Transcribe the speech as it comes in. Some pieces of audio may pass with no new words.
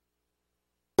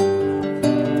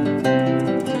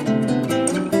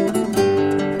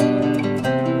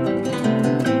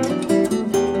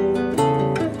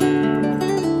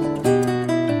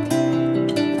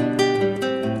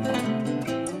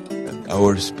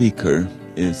speaker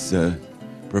is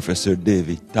Professor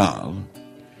David Tal,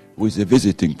 who is a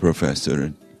visiting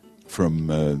professor from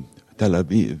Tel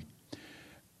Aviv.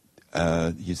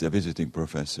 He's a visiting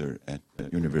professor at the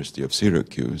University of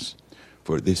Syracuse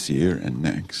for this year and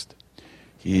next.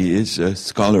 He is a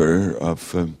scholar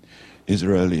of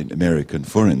Israeli and American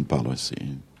foreign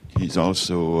policy. He's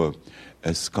also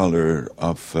a scholar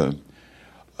of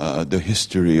the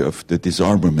history of the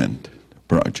disarmament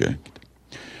project.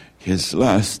 His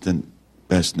last and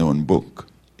best-known book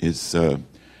is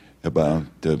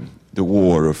about the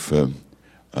war of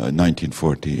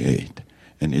 1948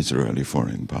 and Israeli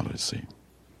foreign policy.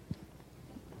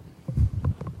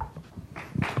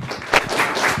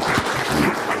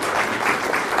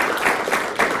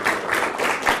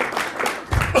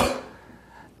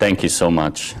 Thank you so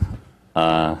much.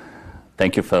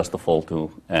 Thank you, first of all,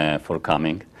 for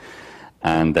coming.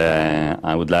 And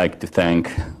I would like to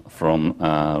thank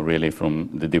really from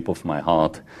the deep of my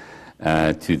heart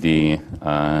to the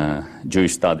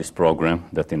Jewish Studies program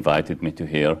that invited me to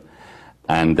here,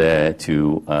 and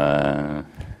to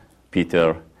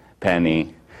Peter,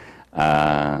 Penny,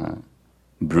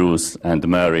 Bruce, and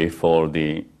Mary for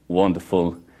the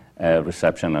wonderful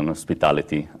reception and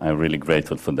hospitality. I'm really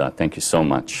grateful for that. Thank you so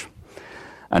much.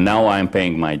 And now I'm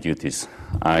paying my duties.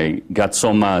 I got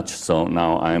so much, so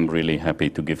now I'm really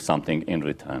happy to give something in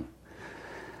return.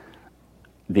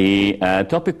 The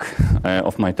topic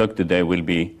of my talk today will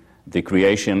be the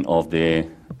creation of the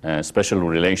special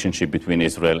relationship between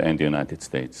Israel and the United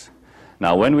States.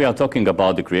 Now, when we are talking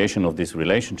about the creation of this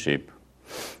relationship,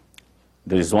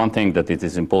 there is one thing that it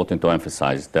is important to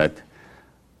emphasize, that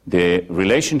the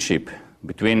relationship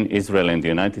between Israel and the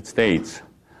United States,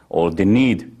 or the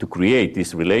need to create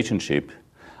this relationship,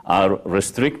 are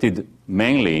restricted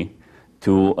mainly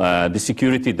to the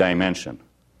security dimension.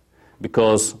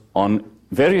 Because on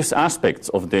various aspects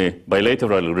of the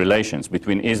bilateral relations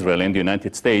between Israel and the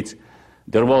United States,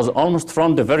 there was almost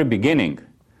from the very beginning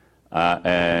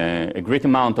a great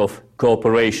amount of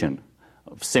cooperation,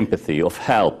 of sympathy, of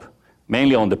help,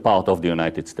 mainly on the part of the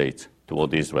United States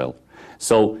toward Israel.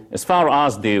 So as far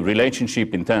as the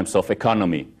relationship in terms of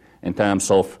economy, in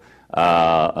terms of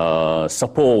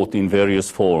support in various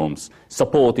forums,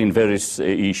 support in various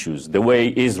issues, the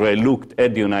way Israel looked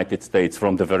at the United States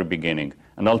from the very beginning,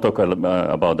 and I'll talk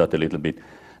about that a little bit.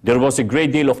 There was a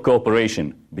great deal of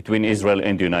cooperation between Israel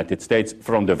and the United States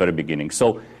from the very beginning.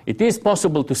 So it is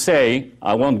possible to say,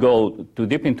 I won't go too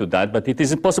deep into that, but it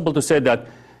is possible to say that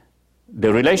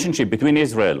the relationship between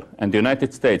Israel and the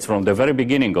United States from the very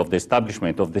beginning of the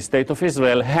establishment of the State of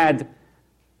Israel had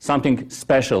something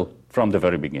special from the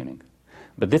very beginning.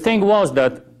 But the thing was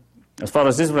that, as far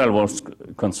as Israel was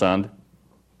concerned,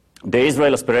 the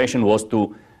Israel aspiration was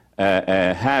to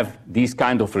have this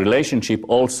kind of relationship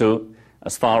also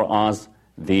as far as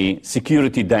the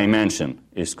security dimension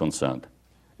is concerned.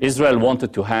 Israel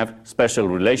wanted to have special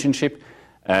relationship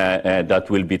that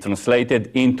will be translated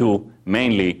into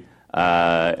mainly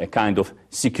a kind of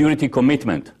security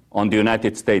commitment on the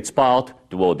United States' part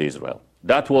toward Israel.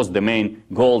 That was the main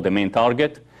goal, the main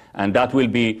target, and that will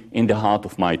be in the heart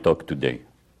of my talk today.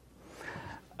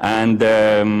 And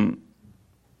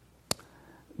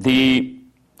the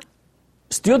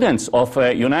students of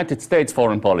United States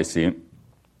foreign policy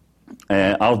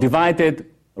are divided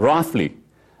roughly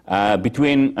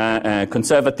between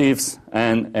conservatives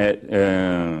and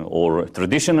or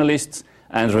traditionalists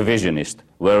and revisionists,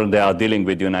 where they are dealing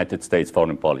with United States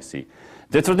foreign policy.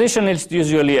 The traditionalists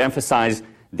usually emphasize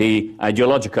the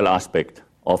ideological aspect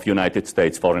of United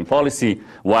States foreign policy,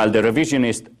 while the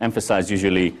revisionists emphasize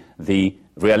usually the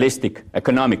realistic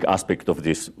economic aspect of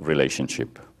this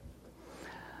relationship.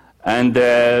 And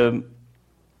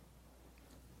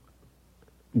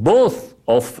both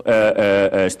of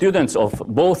students of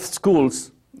both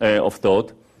schools of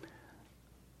thought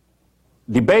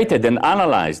debated and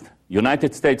analyzed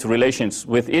United States relations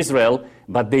with Israel,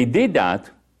 but they did that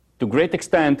to great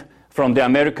extent from the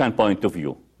American point of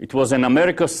view. It was an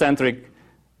America-centric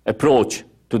approach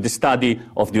to the study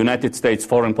of the United States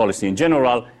foreign policy in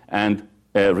general and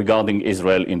regarding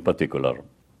Israel in particular.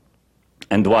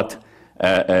 And what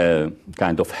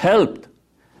kind of helped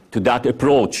to that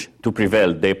approach to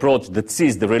prevail, the approach that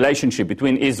sees the relationship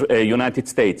between United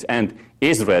States and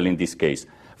Israel in this case.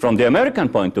 From the American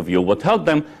point of view, what helped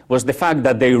them was the fact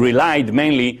that they relied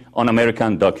mainly on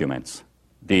American documents.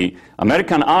 The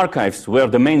American archives were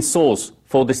the main source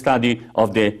for the study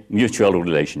of the mutual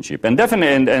relationship. And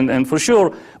definitely, and for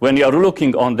sure, when you are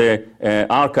looking on the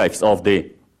archives of the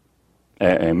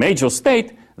major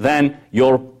state, then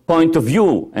your point of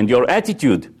view and your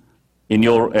attitude in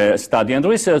your study and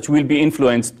research will be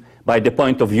influenced by the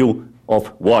point of view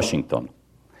of Washington.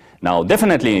 Now,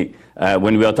 definitely,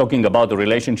 when we are talking about the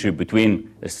relationship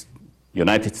between the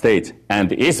United States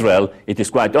and Israel, it is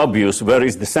quite obvious where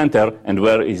is the center and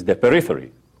where is the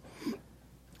periphery.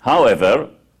 However,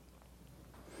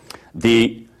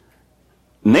 the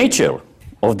nature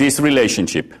of this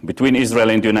relationship between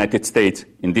Israel and the United States,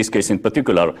 in this case in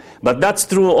particular, but that's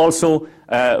true also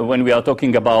when we are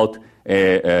talking about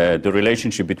the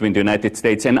relationship between the United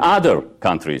States and other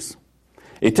countries.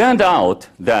 It turned out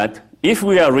that if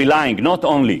we are relying not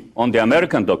only on the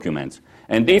American documents,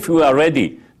 and if we are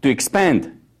ready to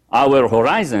expand our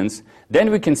horizons, then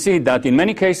we can see that in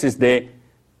many cases the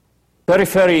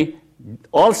periphery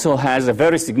also has a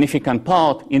very significant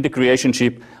part in the creation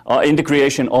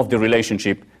of the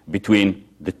relationship between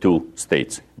the two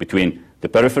states, between the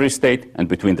periphery state and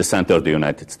between the center of the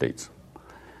United States.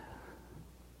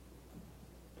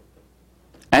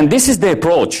 And this is the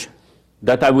approach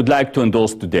that I would like to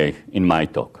endorse today in my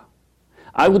talk.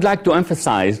 I would like to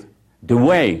emphasize the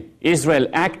way Israel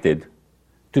acted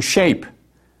to shape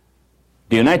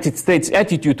the United States'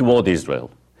 attitude toward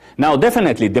Israel. Now,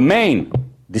 definitely, the main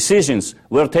decisions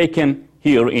were taken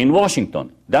here in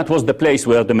Washington. That was the place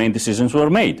where the main decisions were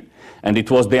made. And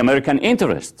it was the American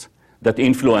interests that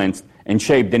influenced and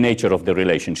shaped the nature of the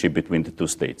relationship between the two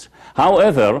states.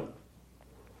 However,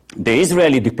 the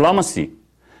Israeli diplomacy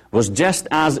was just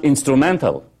as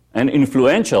instrumental and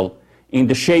influential in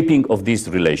the shaping of this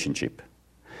relationship.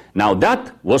 Now,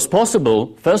 that was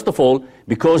possible, first of all,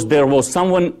 because there was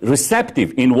someone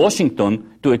receptive in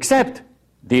Washington to accept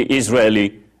the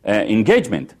Israeli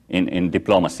engagement in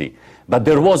diplomacy. But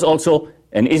there was also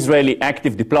an Israeli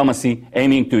active diplomacy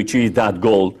aiming to achieve that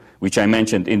goal, which I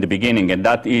mentioned in the beginning, and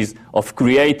that is of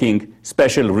creating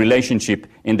special relationship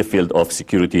in the field of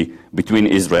security between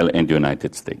Israel and the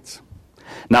United States.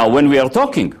 Now, when we are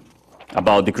talking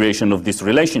about the creation of this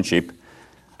relationship,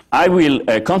 I will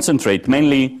concentrate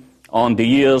mainly on the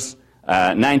years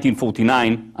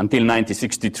 1949 until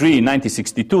 1963,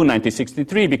 1962,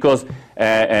 1963, because in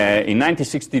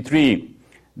 1963,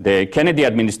 the Kennedy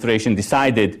administration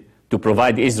decided to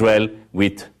provide Israel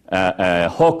with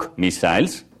Hawk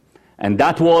missiles, and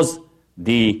that was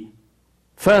the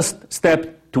first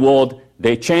step toward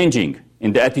the changing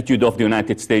in the attitude of the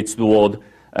United States toward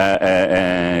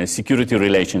security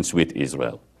relations with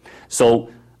Israel. So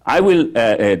I will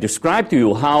describe to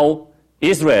you how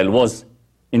Israel was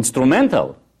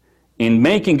instrumental in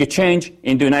making a change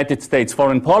in the United States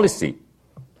foreign policy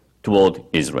toward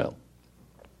Israel.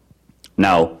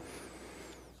 Now,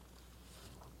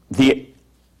 the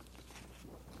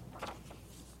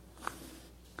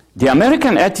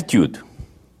American attitude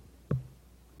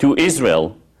to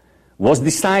Israel was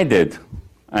decided,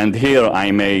 and here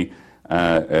I may,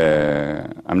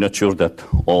 I'm not sure that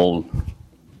all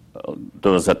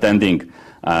those attending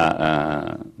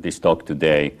this talk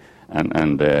today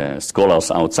and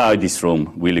scholars outside this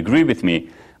room will agree with me,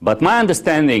 but my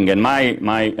understanding and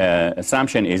my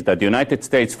assumption is that the United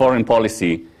States foreign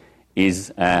policy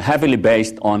is heavily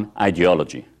based on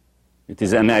ideology. It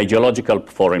is an ideological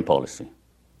foreign policy.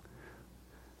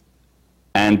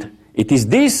 And it is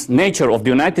this nature of the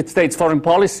United States foreign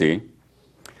policy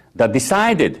that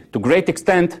decided to great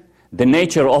extent the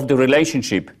nature of the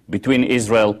relationship between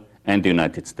Israel and the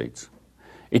United States.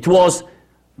 It was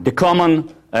the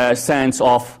common sense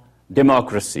of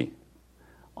democracy,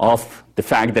 of the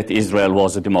fact that Israel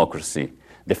was a democracy,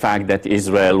 the fact that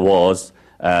Israel was,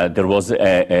 there was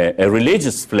a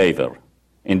religious flavor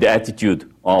in the attitude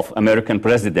of American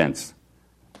presidents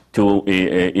to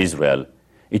Israel.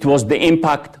 It was the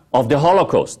impact of the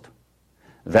Holocaust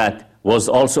that was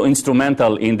also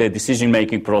instrumental in the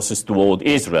decision-making process toward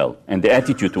Israel and the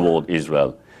attitude toward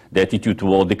Israel, the attitude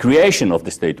toward the creation of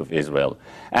the State of Israel.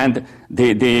 And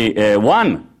the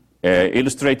one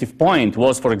illustrative point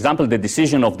was, for example, the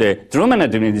decision of the Truman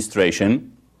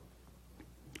administration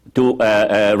to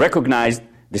recognize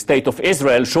the State of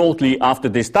Israel shortly after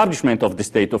the establishment of the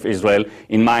State of Israel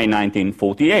in May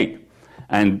 1948.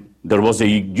 And there was a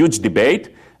huge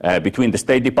debate between the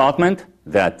State Department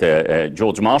that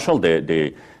George Marshall,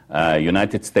 the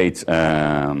United States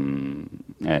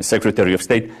Secretary of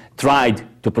State, tried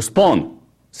to postpone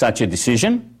such a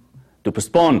decision, to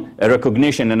postpone a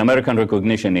recognition, an American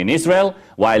recognition in Israel,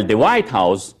 while the White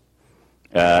House,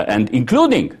 and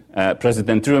including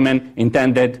President Truman,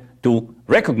 intended to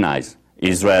recognize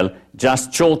Israel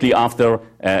just shortly after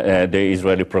the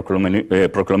Israeli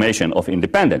proclamation of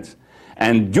independence.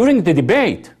 And during the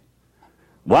debate,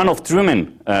 one of Truman's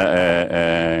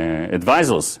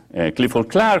advisors, Clifford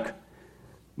Clark,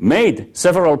 made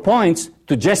several points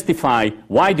to justify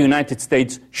why the United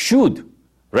States should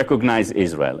recognize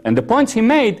Israel. And the points he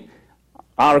made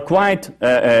are quite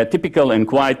typical and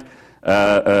quite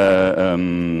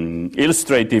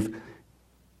illustrative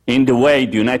in the way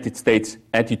the United States'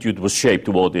 attitude was shaped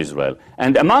toward Israel.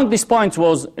 And among these points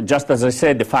was, just as I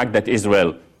said, the fact that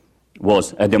Israel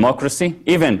was a democracy,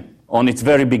 even on its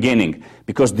very beginning,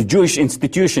 because the Jewish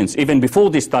institutions, even before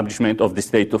the establishment of the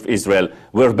State of Israel,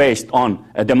 were based on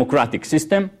a democratic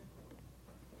system.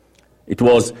 It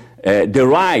was the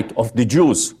right of the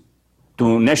Jews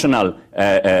to national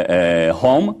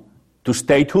home, to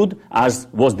statehood, as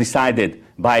was decided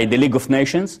by the League of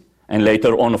Nations, and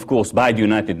later on, of course, by the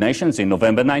United Nations in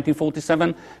November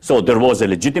 1947. So there was a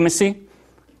legitimacy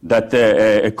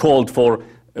that called for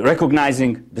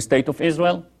recognizing the State of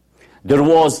Israel. There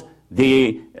was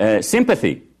the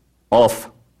sympathy of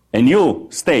a new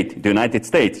state, the United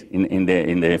States, in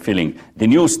the feeling, the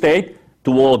new state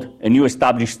toward a new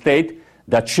established state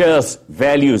that shares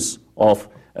values of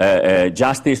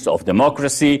justice, of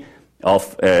democracy,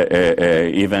 of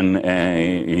even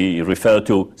he referred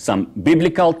to some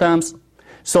biblical terms.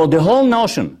 So the whole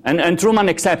notion, and Truman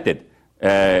accepted.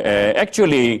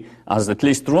 Actually, as at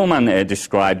least Truman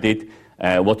described it,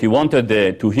 what he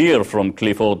wanted to hear from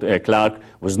Clifford Clark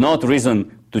was not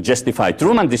reason to justify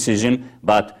Truman's decision,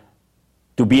 but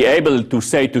to be able to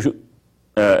say to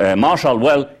Marshall,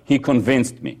 well, he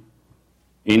convinced me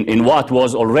in what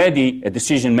was already a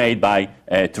decision made by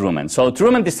Truman. So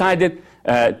Truman decided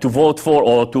to vote for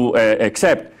or to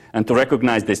accept and to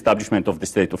recognize the establishment of the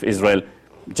State of Israel.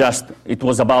 It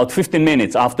was about 15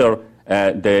 minutes after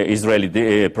the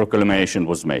Israeli proclamation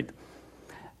was made.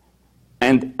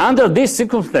 And under these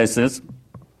circumstances,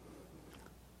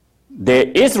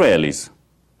 the Israelis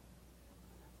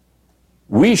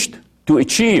wished to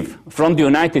achieve from the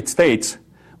United States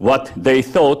what they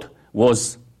thought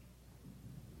was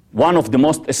one of the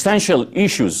most essential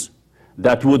issues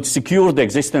that would secure the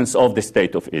existence of the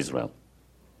State of Israel.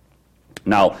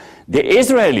 Now, the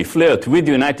Israeli flirt with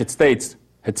the United States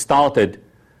had started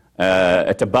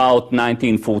at about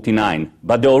 1949,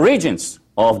 but the origins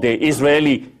of the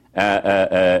Israeli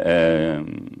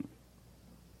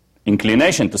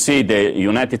inclination to see the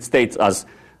United States as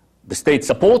the state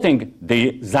supporting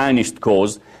the Zionist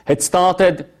cause had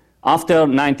started after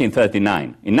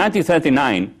 1939. In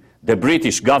 1939, the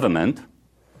British government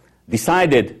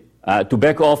decided to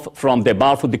back off from the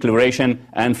Balfour Declaration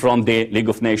and from the League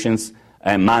of Nations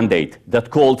mandate that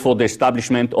called for the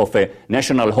establishment of a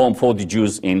national home for the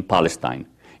Jews in Palestine.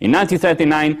 In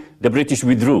 1939, the British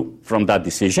withdrew from that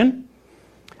decision.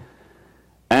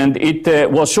 And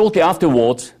it was shortly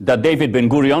afterwards that David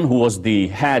Ben-Gurion, who was the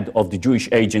head of the Jewish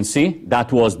Agency,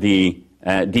 that was the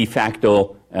de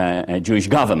facto Jewish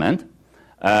government,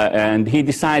 and he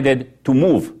decided to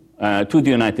move to the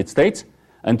United States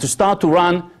and to start to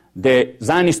run the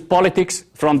Zionist politics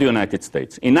from the United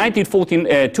States. In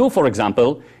 1942, for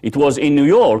example, it was in New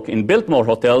York, in Biltmore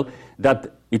Hotel,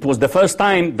 that it was the first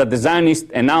time that the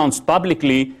Zionists announced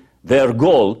publicly their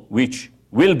goal, which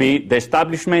will be the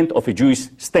establishment of a Jewish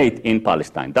state in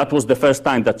Palestine. That was the first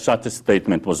time that such a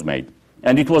statement was made.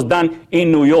 And it was done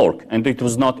in New York, and it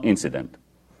was not incident.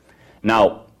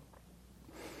 Now,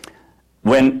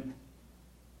 when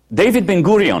David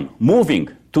Ben-Gurion, moving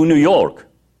to New York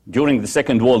during the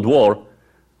Second World War,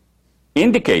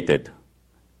 indicated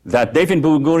that David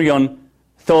Ben-Gurion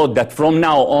thought that from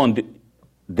now on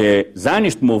the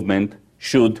Zionist movement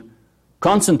should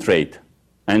concentrate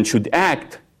and should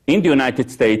act in the United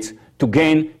States to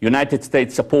gain United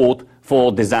States support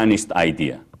for the Zionist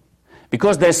idea.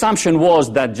 Because the assumption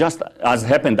was that just as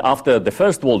happened after the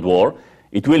First World War,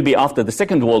 it will be after the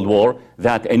Second World War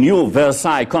that a new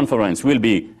Versailles Conference will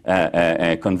be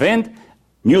convened,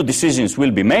 new decisions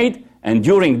will be made, and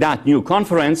during that new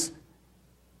conference,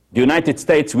 the United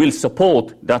States will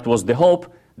support, that was the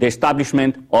hope, the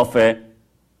establishment of a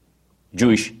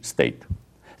Jewish state.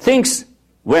 Things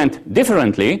went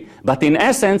differently, but in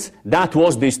essence, that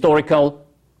was the historical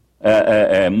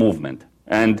movement.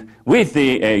 And with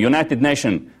the United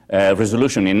Nations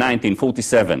resolution in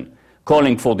 1947,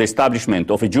 calling for the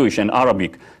establishment of a Jewish and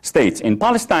Arabic states in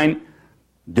Palestine,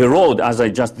 the road, as I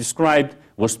just described,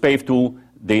 was paved to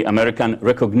the American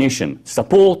recognition,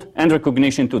 support and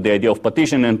recognition to the idea of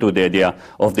partition and to the idea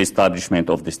of the establishment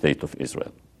of the State of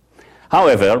Israel.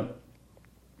 However,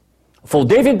 for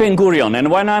David Ben-Gurion, and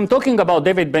when I'm talking about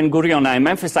David Ben-Gurion, I'm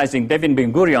emphasizing David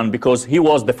Ben-Gurion because he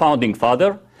was the founding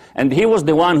father, and he was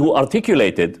the one who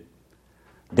articulated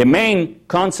the main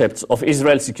concepts of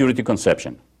Israel's security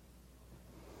conception.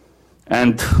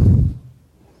 And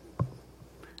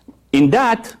in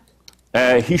that,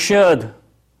 he shared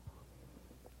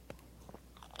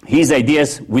his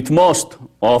ideas with most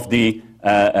of the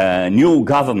new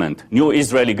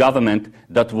Israeli government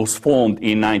that was formed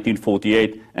in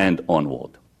 1948 and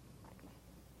onward.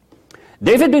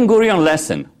 David Ben-Gurion's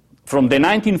lesson from the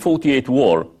 1948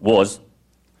 war was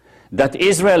that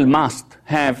Israel must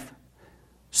have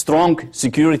strong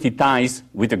security ties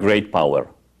with a great power.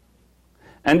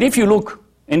 And if you look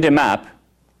in the map,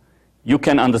 you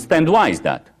can understand why is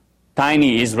that.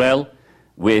 Tiny Israel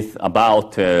with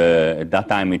about, at that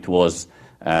time it was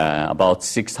about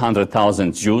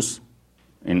 600,000 Jews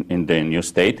in the new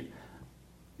state.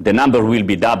 The number will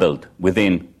be doubled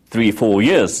within 3-4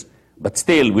 years, but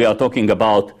still we are talking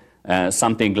about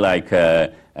something like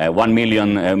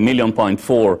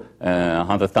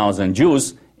 1,400,000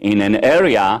 Jews in an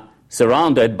area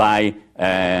surrounded by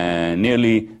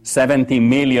nearly 70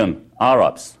 million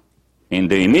Arabs in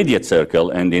the immediate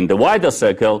circle, and in the wider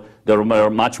circle there were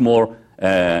much more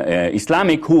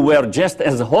Islamic who were just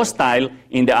as hostile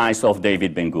in the eyes of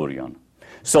David Ben-Gurion.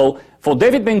 So for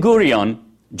David Ben-Gurion,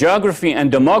 geography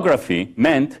and demography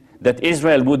meant that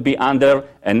Israel would be under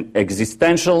an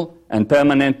existential and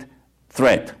permanent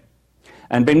threat.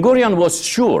 And Ben-Gurion was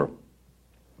sure,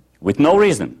 with no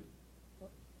reason,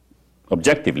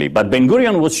 objectively, but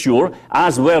Ben-Gurion was sure,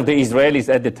 as were the Israelis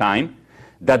at the time,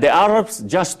 that the Arabs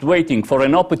just waiting for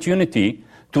an opportunity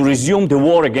to resume the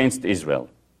war against Israel.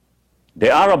 The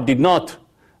Arab did not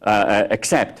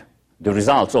accept the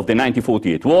results of the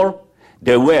 1948 war.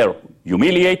 They were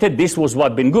humiliated. This was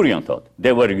what Ben-Gurion thought.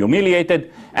 They were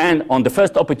humiliated, and on the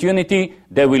first opportunity,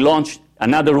 they will launch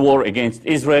another war against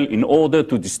Israel in order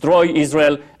to destroy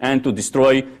Israel and to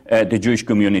destroy the Jewish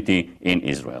community in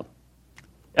Israel.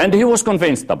 And he was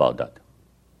convinced about that.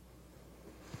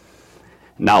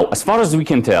 Now, as far as we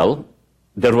can tell,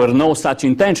 there were no such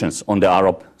intentions on the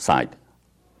Arab side.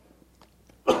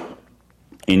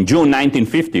 In June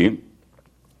 1950,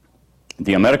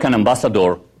 the American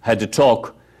ambassador had a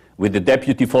talk with the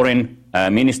deputy foreign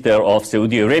minister of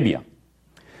Saudi Arabia.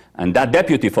 And that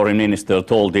deputy foreign minister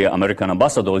told the American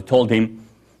ambassador, told him,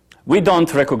 we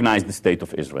don't recognize the state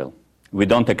of Israel. We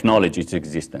don't acknowledge its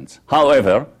existence.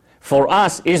 However, for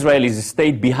us, Israel is a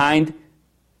state behind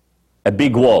a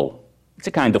big wall. It's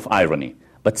a kind of irony,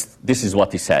 but this is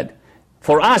what he said.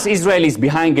 For us, Israel is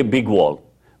behind a big wall.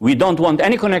 We don't want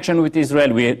any connection with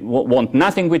Israel. We want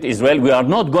nothing with Israel. We are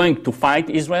not going to fight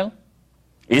Israel.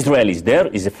 Israel is there,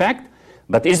 is a fact,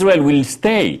 but Israel will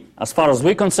stay, as far as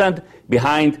we're concerned,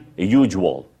 behind a huge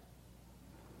wall.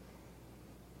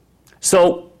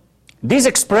 So this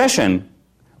expression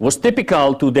was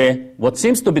typical to what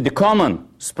seems to be the common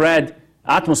spread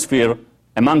atmosphere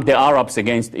among the Arabs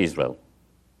against Israel.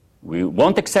 We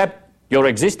won't accept your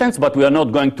existence, but we are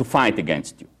not going to fight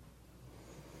against you.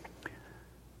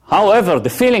 However, the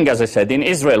feeling, as I said, in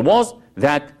Israel was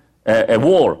that a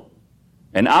war,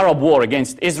 an Arab war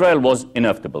against Israel was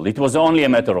inevitable. It was only a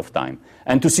matter of time.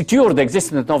 And to secure the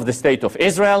existence of the state of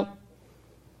Israel,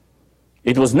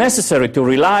 it was necessary to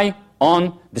rely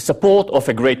on the support of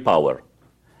a great power.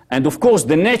 And of course,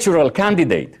 the natural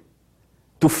candidate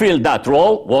to fill that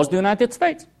role was the United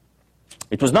States.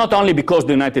 It was not only because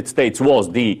the United States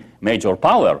was the major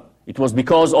power, it was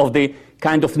because of the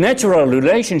kind of natural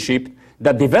relationship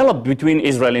that developed between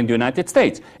Israel and the United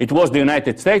States. It was the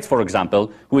United States, for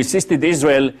example, who assisted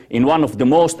Israel in one of the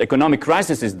most economic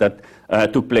crises that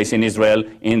took place in Israel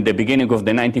in the beginning of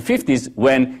the 1950s,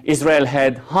 when Israel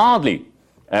had hardly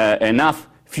enough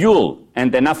fuel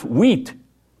and enough wheat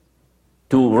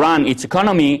to run its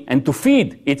economy and to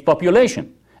feed its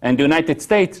population. And the United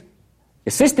States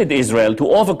assisted Israel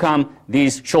to overcome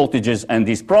these shortages and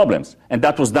these problems. And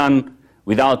that was done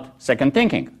without second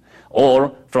thinking.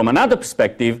 Or, from another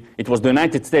perspective, it was the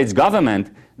United States government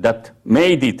that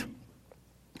made it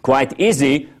quite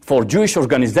easy for Jewish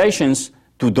organizations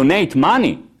to donate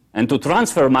money and to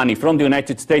transfer money from the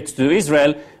United States to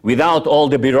Israel without all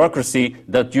the bureaucracy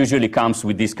that usually comes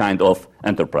with these kind of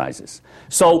enterprises.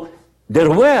 So there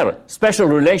were special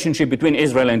relationships between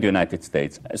Israel and the United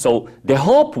States. So the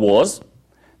hope was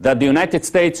that the United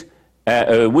States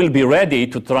will be ready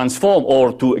to transform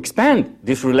or to expand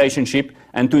this relationship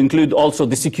and to include also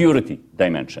the security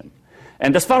dimension.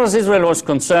 And as far as Israel was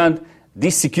concerned,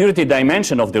 this security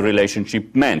dimension of the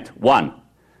relationship meant, one,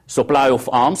 supply of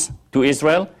arms to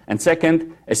Israel, and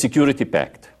second, a security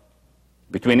pact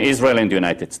between Israel and the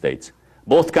United States.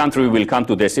 Both countries will come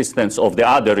to the assistance of the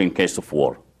other in case of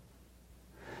war.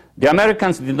 The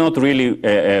Americans did not really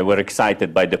were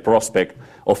excited by the prospect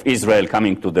of Israel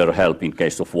coming to their help in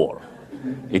case of war.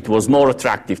 It was more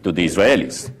attractive to the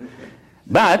Israelis.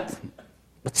 But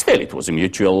still, it was a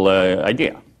mutual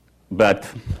idea. But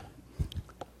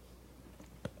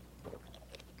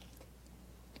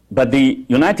But the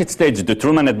United States, the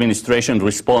Truman administration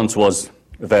response was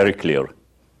very clear.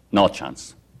 No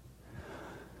chance.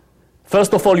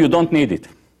 First of all, you don't need it.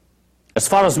 As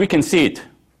far as we can see it,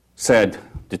 said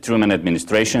the Truman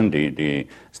administration, the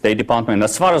State Department,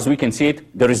 as far as we can see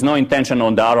it, there is no intention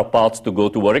on the Arab parts to go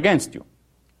to war against you.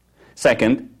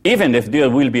 Second, even if there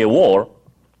will be a war,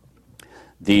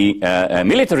 the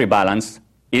military balance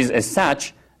is as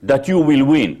such that you will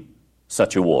win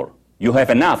such a war. You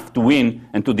have enough to win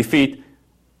and to defeat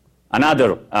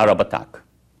another Arab attack.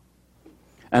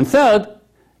 And third,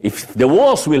 if the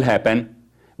wars will happen,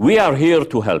 we are here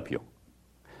to help you.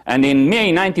 And in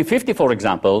May 1950, for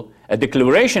example, a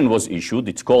declaration was issued.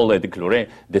 It's called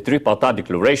the Tripartite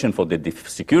Declaration for the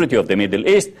Security of the Middle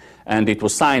East, and it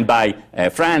was signed by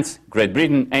France, Great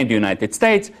Britain, and the United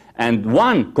States. And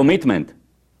one commitment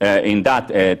in that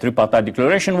Tripartite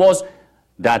Declaration was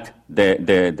that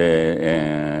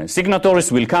the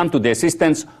signatories will come to the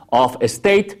assistance of a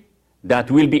state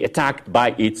that will be attacked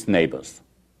by its neighbors.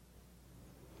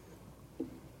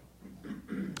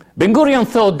 Ben-Gurion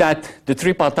thought that the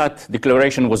Tripartite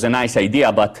Declaration was a nice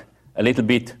idea, but a little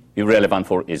bit irrelevant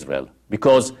for Israel.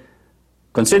 Because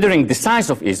considering the size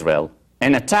of Israel,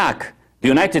 an attack, the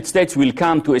United States will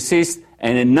come to assist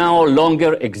a no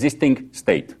longer existing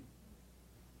state.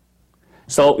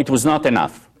 So it was not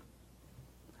enough.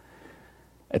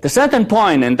 At a certain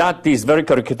point, and that is very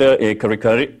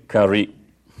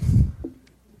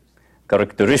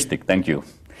characteristic, thank you,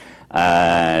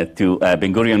 to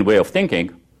Ben-Gurion way of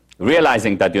thinking,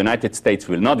 realizing that the United States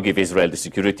will not give Israel the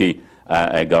security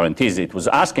guarantees it was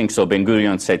asking, so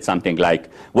Ben-Gurion said something like,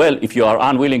 well, if you are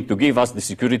unwilling to give us the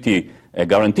security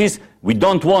guarantees, we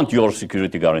don't want your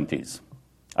security guarantees.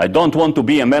 I don't want to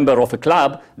be a member of a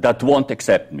club that won't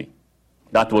accept me.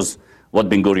 That was what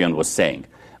Ben-Gurion was saying.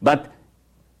 But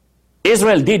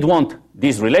Israel did want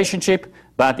this relationship,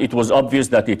 but it was obvious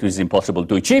that it was impossible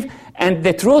to achieve. And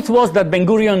the truth was that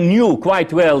Ben-Gurion knew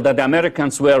quite well that the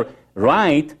Americans were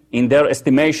right in their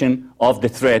estimation of the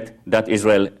threat that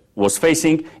Israel was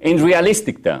facing in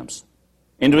realistic terms.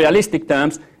 In realistic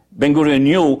terms, Ben-Gurion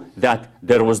knew that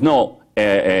there was no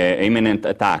imminent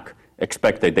attack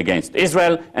expected against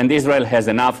Israel, and Israel has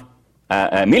enough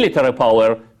military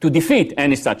power to defeat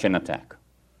any such an attack.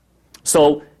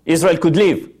 So Israel could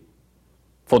live,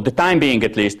 for the time being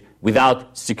at least,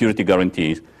 without security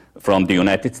guarantees from the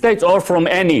United States or from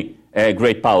any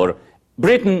great power.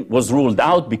 Britain was ruled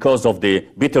out because of the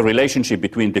bitter relationship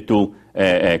between the two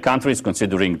countries,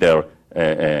 considering their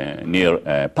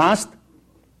near past.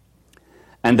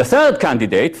 And the third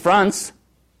candidate, France,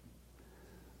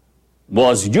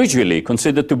 was usually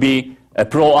considered to be a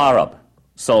pro-Arab.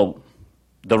 So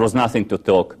there was nothing to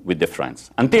talk with the French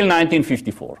until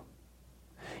 1954.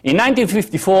 In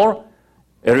 1954,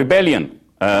 a rebellion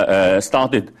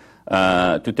started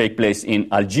to take place in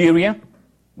Algeria,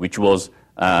 which was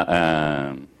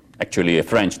actually a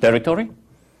French territory.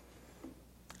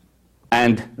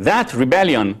 And that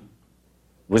rebellion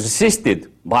was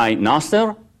assisted by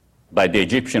Nasser, by the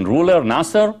Egyptian ruler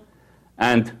Nasser,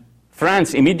 and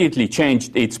France immediately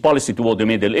changed its policy toward the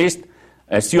Middle East,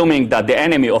 assuming that the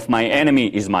enemy of my enemy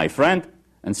is my friend.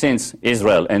 And since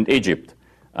Israel and Egypt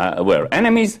were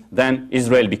enemies, then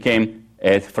Israel became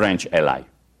a French ally.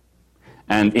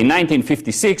 And in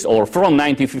 1956, or from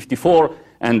 1954,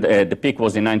 and the peak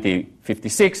was in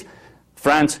 1956,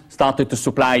 France started to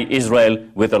supply Israel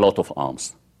with a lot of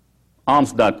arms.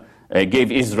 Arms that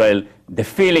gave Israel the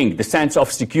feeling, the sense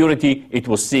of security it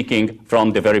was seeking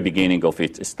from the very beginning of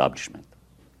its establishment.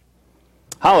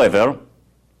 However,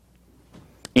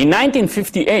 in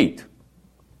 1958,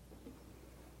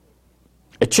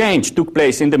 a change took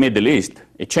place in the Middle East,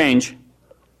 a change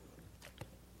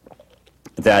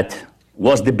that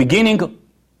was the beginning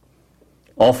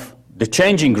of the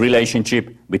changing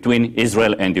relationship between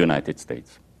Israel and the United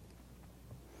States.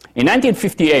 In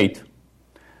 1958,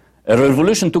 a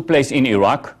revolution took place in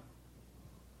Iraq,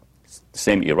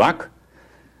 same Iraq.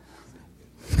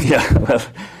 Yeah, well,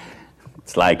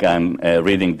 it's like I'm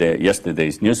reading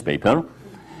yesterday's newspaper.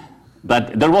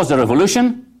 But there was a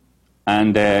revolution,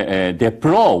 and the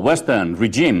pro-Western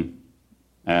regime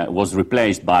was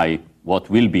replaced by what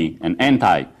will be an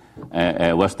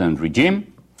anti-Western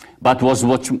regime. But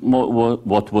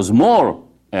what was more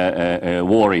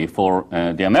worry for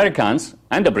the Americans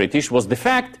and the British was the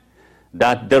fact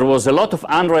that there was a lot of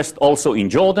unrest also in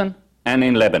Jordan and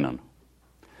in Lebanon.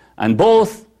 And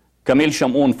both Camille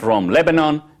Chamoun from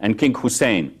Lebanon and King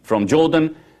Hussein from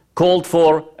Jordan called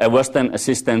for a Western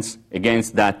assistance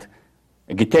against that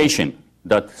agitation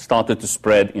that started to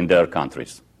spread in their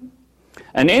countries.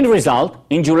 And in result,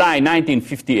 in July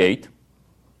 1958,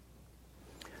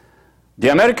 The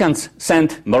Americans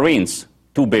sent Marines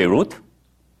to Beirut,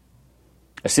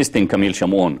 assisting Camille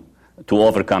Chamoun to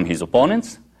overcome his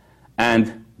opponents,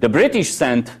 and the British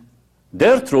sent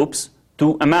their troops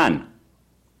to Amman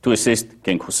to assist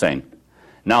King Hussein.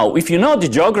 Now, if you know the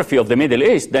geography of the Middle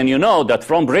East, then you know that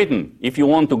from Britain, if you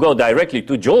want to go directly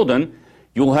to Jordan,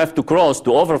 you have to cross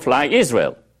to overfly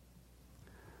Israel.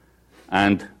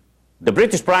 And the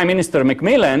British Prime Minister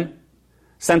Macmillan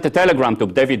sent a telegram to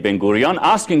David Ben-Gurion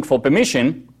asking for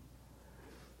permission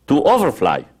to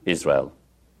overfly Israel.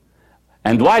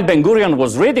 And while Ben-Gurion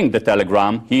was reading the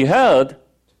telegram, he heard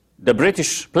the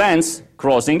British planes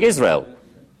crossing Israel.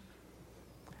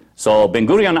 So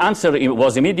Ben-Gurion's answer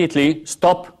was immediately,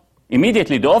 stop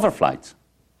immediately the overflights.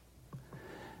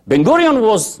 Ben-Gurion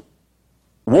was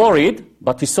worried,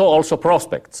 but he saw also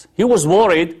prospects. He was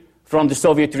worried from the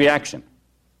Soviet reaction.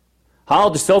 How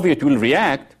the Soviet will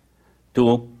react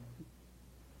to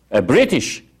a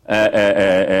British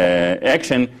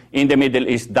action in the Middle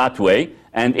East that way,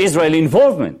 and Israel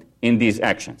involvement in these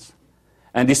actions.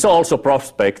 And he saw also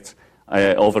prospects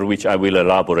over which I will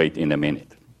elaborate in a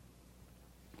minute.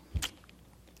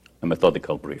 A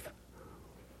methodical brief.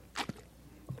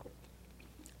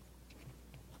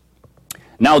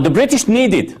 Now, the British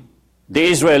needed the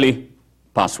Israeli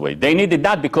pathway. They needed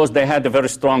that because they had a very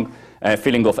strong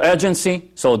feeling of urgency,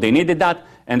 so they needed that,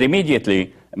 and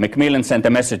immediately Macmillan sent a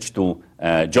message to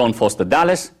John Foster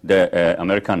Dulles, the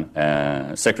American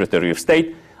Secretary of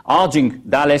State, urging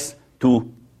Dulles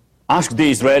to ask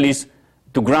the Israelis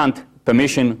to grant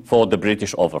permission for the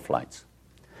British overflights.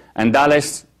 And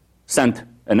Dulles sent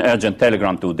an urgent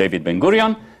telegram to David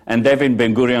Ben-Gurion, and David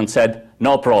Ben-Gurion said,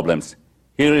 no problems.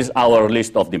 Here is our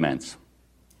list of demands.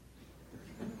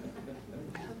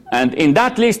 And in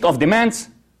that list of demands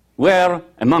were,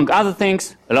 among other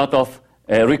things, a lot of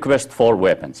requests for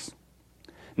weapons.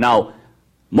 Now,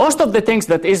 most of the things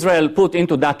that Israel put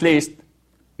into that list,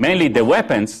 mainly the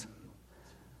weapons,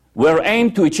 were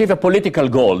aimed to achieve a political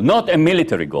goal, not a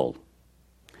military goal.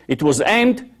 It was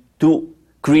aimed to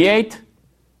create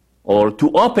or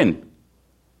to open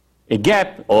a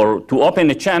gap or to open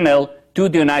a channel to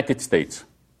the United States.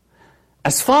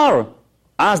 As far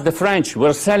as the French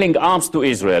were selling arms to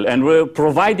Israel and were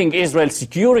providing Israel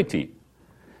security,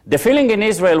 the feeling in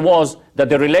Israel was that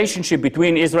the relationship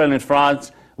between Israel and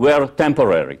France were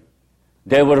temporary.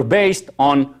 They were based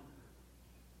on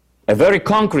a very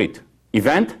concrete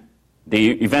event,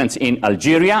 the events in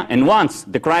Algeria, and once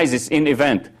the crisis in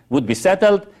event would be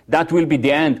settled, that will be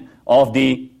the end of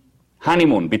the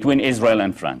honeymoon between Israel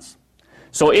and France.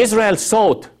 So Israel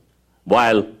sought,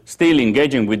 while still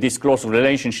engaging with this close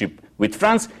relationship with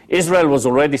France, Israel was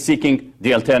already seeking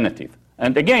the alternative.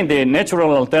 And again, the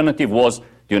natural alternative was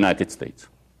the United States.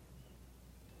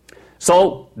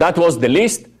 So that was the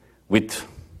list with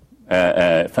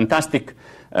fantastic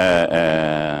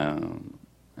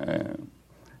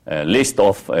list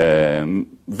of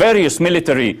various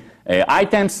military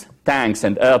items, tanks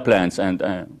and airplanes,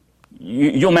 and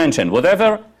you mentioned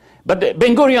whatever. But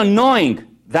Ben-Gurion, knowing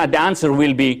that the answer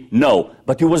will be no,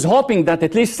 but he was hoping that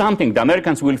at least something, the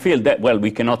Americans will feel that, well,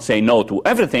 we cannot say no to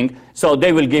everything, so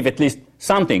they will give at least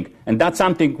something, and that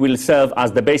something will serve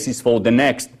as the basis for the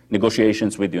next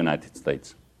negotiations with the United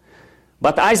States.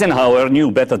 But Eisenhower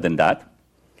knew better than that,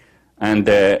 and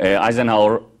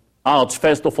Eisenhower urged,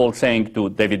 first of all, saying to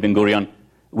David Ben-Gurion,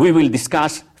 we will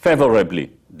discuss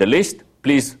favorably the list,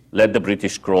 please let the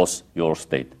British cross your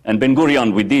state. And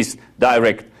Ben-Gurion, with this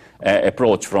direct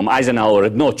approach from Eisenhower,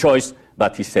 had no choice,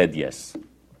 but he said yes.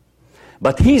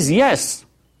 But his yes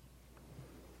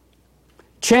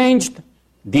changed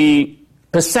the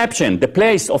perception, the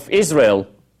place of Israel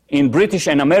in British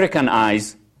and American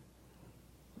eyes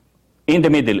in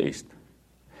the Middle East.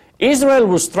 Israel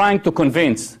was trying to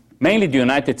convince, mainly the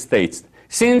United States,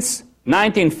 since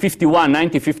 1951,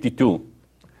 1952,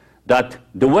 that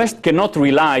the West cannot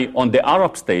rely on the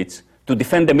Arab states to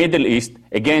defend the Middle East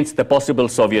against a possible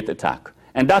Soviet attack.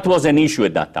 And that was an issue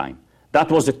at that time. That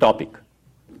was a topic.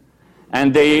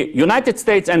 And the United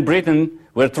States and Britain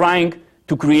were trying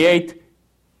to create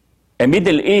a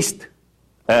Middle East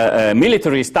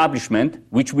military establishment,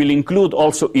 which will include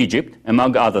also Egypt,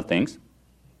 among other things,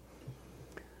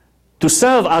 to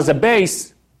serve as a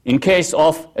base in case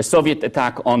of a Soviet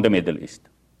attack on the Middle East.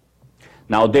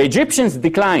 Now, the Egyptians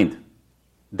declined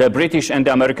the British and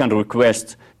the American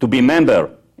requests to be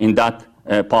member in that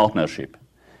partnership.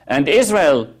 And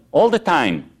Israel, all the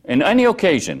time, in any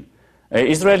occasion,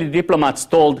 Israeli diplomats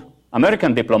told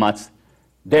American diplomats,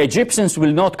 the Egyptians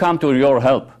will not come to your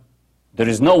help. There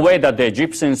is no way that the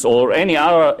Egyptians or any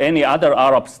other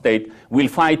Arab state will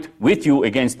fight with you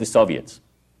against the Soviets.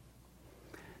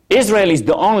 Israel is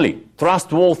the only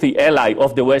trustworthy ally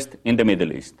of the West in the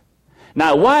Middle East.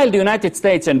 Now, while the United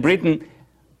States and Britain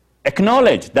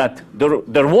acknowledge that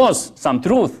there was some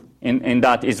truth in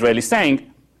that Israeli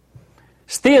saying,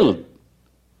 still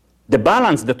the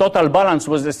balance, the total balance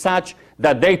was as such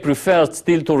that they preferred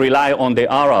still to rely on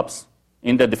the Arabs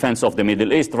in the defense of the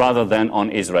Middle East rather than on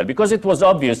Israel. Because it was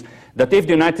obvious that if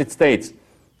the United States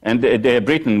and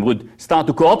Britain would start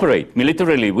to cooperate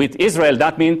militarily with Israel,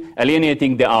 that means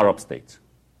alienating the Arab states.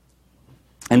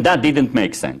 And that didn't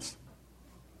make sense.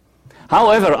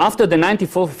 However, after the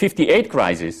 1958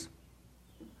 crisis,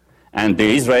 and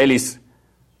the Israelis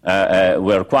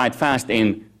were quite fast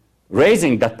in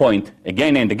raising that point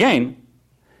again and again,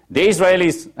 the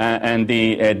Israelis and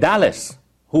the Dulles,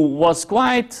 who was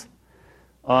quite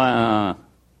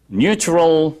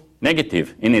neutral,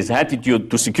 negative in his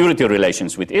attitude to security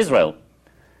relations with Israel,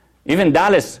 even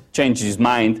Dulles changed his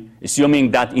mind,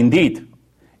 assuming that indeed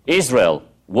Israel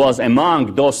was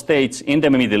among those states in the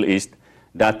Middle East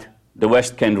that the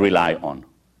West can rely on.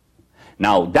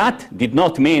 Now, that did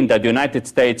not mean that the United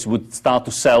States would start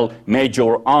to sell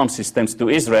major arms systems to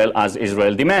Israel as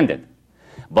Israel demanded.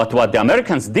 But what the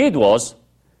Americans did was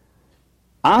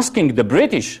asking the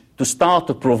British to start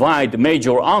to provide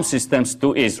major arms systems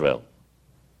to Israel.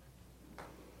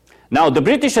 Now, the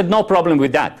British had no problem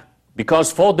with that,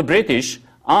 because for the British,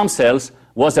 arms sales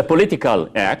was a political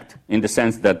act in the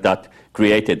sense that that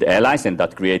created allies and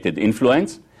that created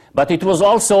influence, but it was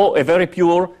also a very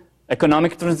pure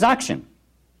economic transaction.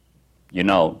 You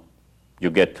know, you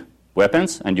get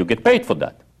weapons and you get paid for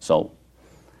that.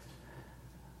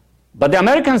 But the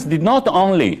Americans did not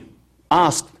only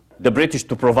ask the British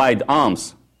to provide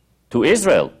arms to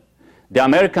Israel, the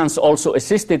Americans also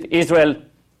assisted Israel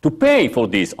to pay for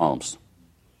these arms.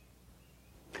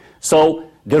 So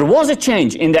there was a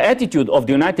change in the attitude of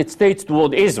the United States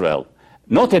toward Israel.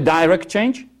 Not a direct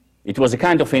change, it was a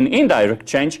kind of an indirect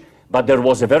change, but there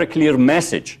was a very clear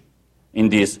message in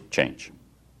this change.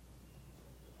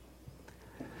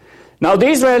 Now the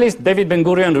Israelis, David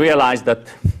Ben-Gurion, realized that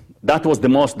that was the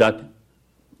most that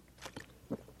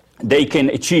they can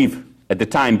achieve at the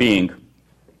time being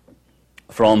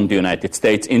from the United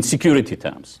States in security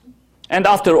terms. And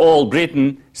after all,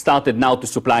 Britain started now to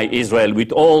supply Israel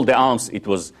with all the arms it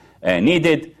was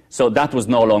needed, so that was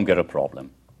no longer a problem.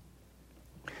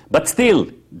 But still,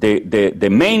 the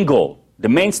main goal, the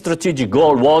main strategic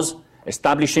goal was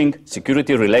establishing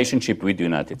security relationship with the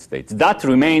United States. That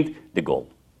remained the goal.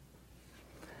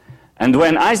 And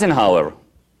when Eisenhower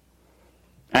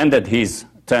ended his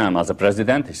term as a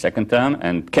president, his second term,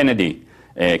 and Kennedy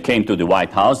came to the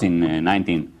White House in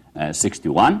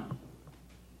 1961,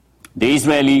 the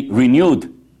Israelis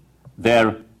renewed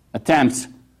their attempts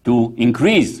to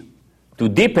increase, to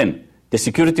deepen the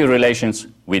security relations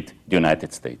with the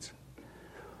United States.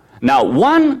 Now,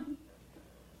 one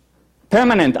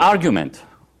permanent argument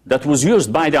that was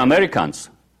used by the Americans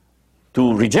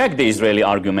to reject the Israeli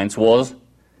arguments was,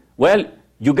 well,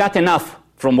 you got enough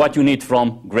from what you need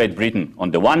from Great Britain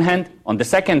on the one hand. On the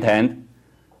second hand,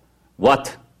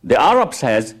 what the Arabs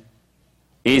has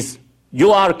is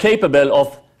you are capable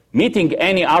of meeting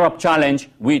any Arab challenge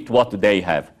with what they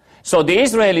have. So the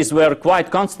Israelis were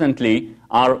quite constantly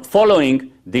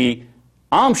following the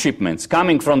arms shipments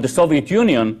coming from the Soviet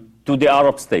Union to the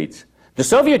Arab states. The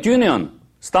Soviet Union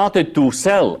started to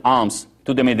sell arms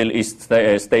to the Middle East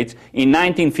states in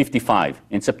 1955.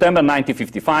 In September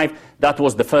 1955, that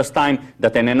was the first time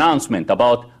that an announcement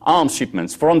about arms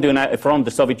shipments from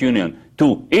the Soviet Union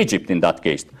to Egypt, in that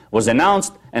case, was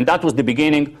announced, and that was the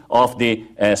beginning of the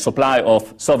supply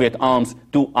of Soviet arms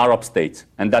to Arab states.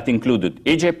 And that included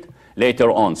Egypt,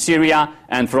 later on Syria,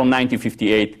 and from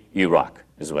 1958, Iraq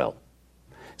as well.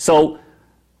 So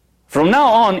from now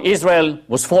on, Israel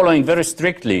was following very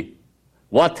strictly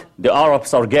what the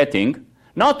Arabs are getting,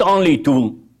 not only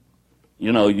to,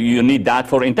 you need that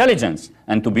for intelligence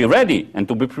and to be ready and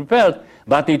to be prepared,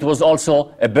 but it was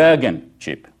also a bargain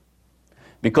chip.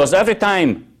 Because every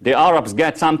time the Arabs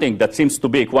get something that seems to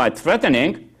be quite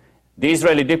threatening, the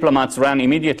Israeli diplomats ran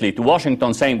immediately to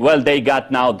Washington saying, well, they got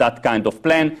now that kind of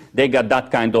plane, they got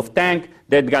that kind of tank,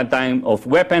 they got that kind of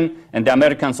weapon, and the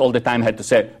Americans all the time had to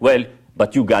say, well,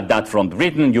 but you got that from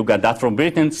Britain, you got that from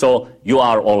Britain, so you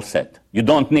are all set. You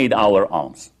don't need our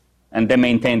arms. And they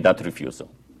maintained that refusal.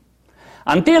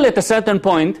 Until at a certain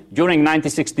point, during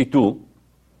 1962,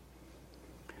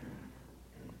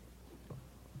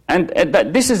 and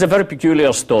this is a very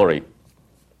peculiar story.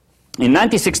 In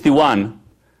 1961,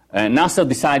 Nasser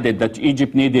decided that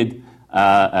Egypt needed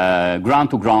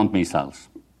ground-to-ground missiles,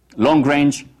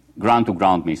 long-range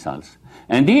ground-to-ground missiles.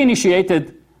 And he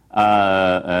initiated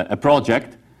a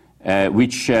project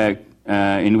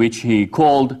in which he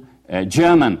called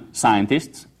German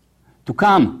scientists to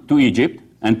come to Egypt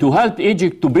and to help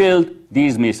Egypt to build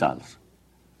these missiles.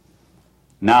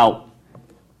 Now,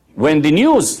 when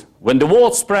the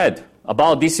word spread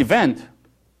about this event,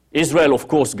 Israel, of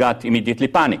course, got immediately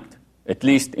panicked, at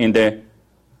least in the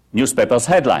newspapers'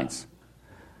 headlines.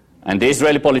 And the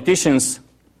Israeli politicians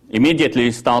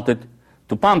immediately started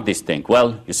to pump this thing.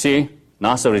 Well, you see,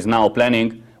 Nasser is now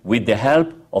planning, with the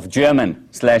help of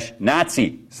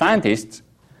German/Nazi scientists,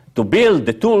 to build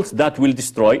the tools that will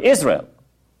destroy Israel.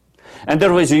 And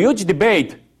there was a huge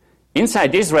debate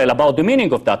inside Israel about the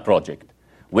meaning of that project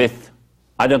with,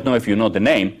 I don't know if you know the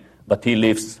name, but he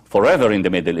lives forever in the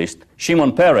Middle East,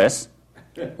 Shimon Peres,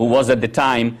 who was at the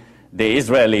time the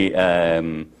Israeli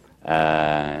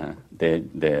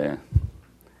the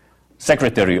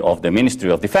Secretary of the Ministry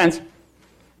of Defense,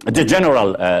 the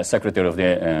General Secretary of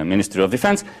the Ministry of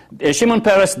Defense. Shimon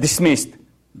Peres dismissed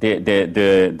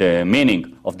the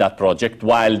meaning of that project,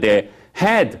 while the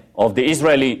head of the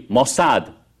Israeli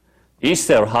Mossad,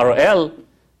 Isser Harel,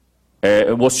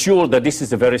 was sure that this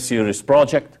is a very serious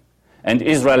project, and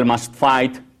Israel must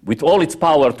fight with all its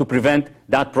power to prevent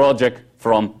that project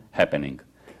from happening.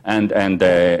 And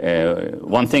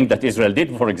one thing that Israel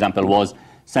did, for example, was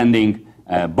sending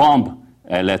bomb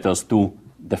letters to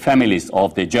the families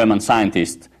of the German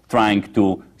scientists, trying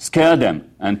to scare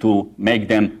them and to make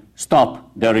them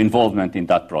stop their involvement in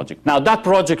that project. Now, that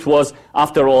project was,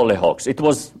 after all, a hoax. It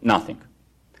was nothing.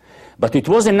 But it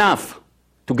was enough,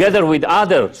 together with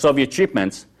other Soviet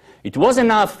shipments, it was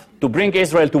enough to bring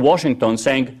Israel to Washington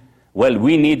saying, well,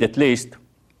 we need at least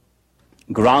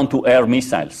ground-to-air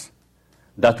missiles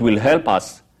that will help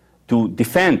us to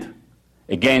defend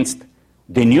against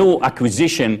the new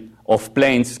acquisition of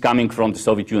planes coming from the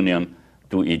Soviet Union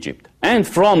to Egypt. And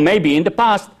from maybe in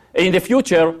the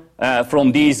future,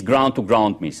 from these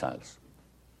ground-to-ground missiles.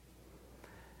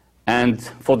 And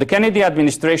for the Kennedy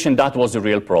administration, that was a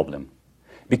real problem.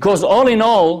 Because all in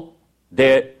all,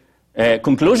 the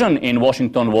conclusion in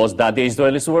Washington was that the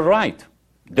Israelis were right.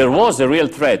 There was a real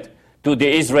threat to the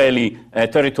Israeli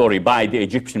territory by the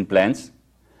Egyptian planes.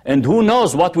 And who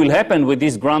knows what will happen with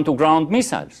these ground-to-ground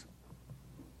missiles.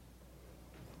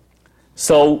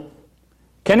 So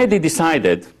Kennedy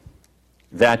decided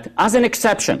that as an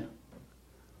exception,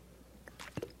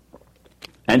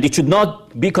 and it should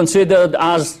not be considered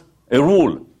as a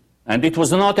rule, and it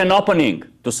was not an opening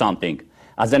to something.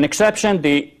 As an exception,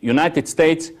 the United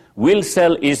States will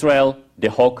sell Israel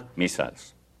the Hawk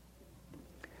missiles.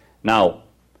 Now,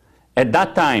 at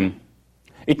that time,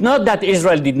 it's not that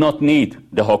Israel did not need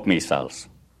the Hawk missiles,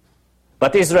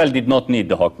 but Israel did not need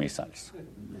the Hawk missiles.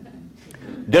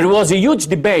 There was a huge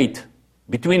debate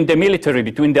between the military,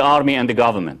 between the army and the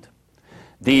government.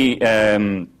 The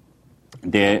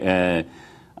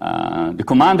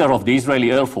commander of the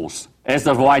Israeli Air Force,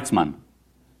 Ezer Weizmann,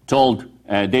 told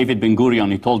David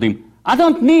Ben-Gurion, he told him, I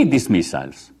don't need these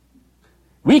missiles.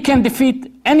 We can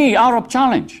defeat any Arab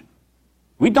challenge.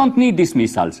 We don't need these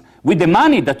missiles. With the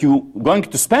money that you're going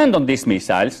to spend on these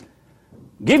missiles,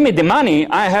 give me the money,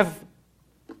 I have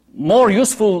more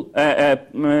useful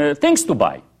things to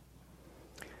buy.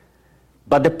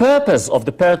 But the purpose of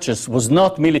the purchase was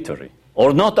not military,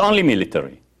 or not only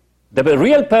military. The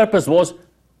real purpose was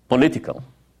political.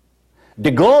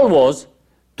 The goal was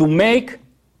to make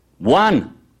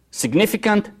one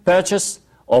significant purchase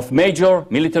of major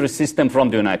military system from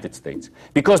the United States.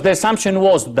 Because the assumption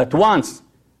was that once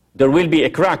there will be a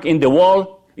crack in the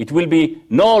wall, it will be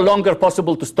no longer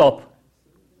possible to stop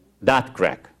that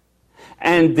crack.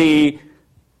 And the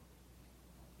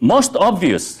most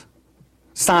obvious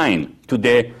sign to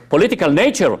the political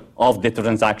nature of the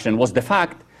transaction was the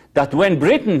fact that when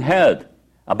Britain heard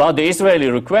about the Israeli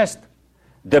request,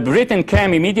 the Britain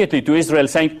came immediately to Israel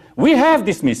saying, we have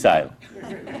this missile.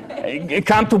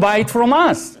 Come to buy it from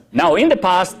us. Now, in the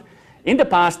past,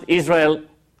 Israel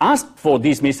asked for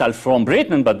these missiles from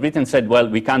Britain, but Britain said, well,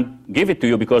 we can't give it to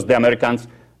you because the Americans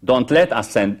don't let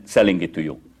us selling it to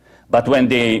you. But when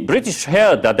the British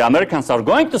heard that the Americans are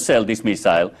going to sell this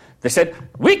missile, they said,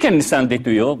 we can send it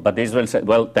to you, but Israel said,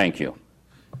 well, thank you.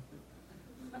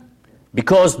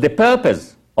 Because the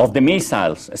purpose of the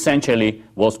missiles essentially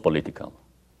was political.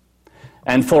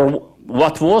 And for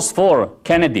what was for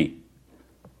Kennedy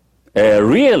a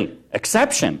real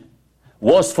exception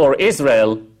was for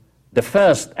Israel the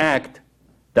first act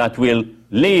that will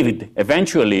lead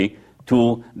eventually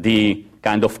to the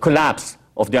kind of collapse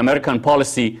of the American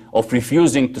policy of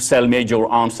refusing to sell major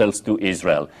arms sales to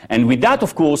Israel. And with that,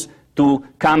 of course, to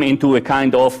come into a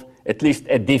kind of, at least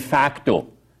a de facto,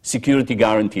 security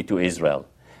guarantee to Israel.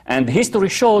 And history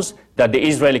shows that that the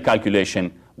Israeli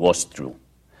calculation was true.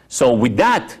 So with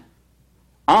that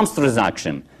arms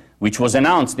transaction, which was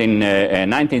announced in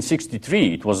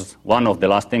 1963, it was one of the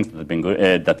last things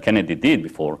that Kennedy did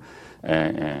before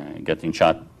getting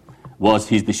shot, was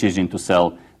his decision to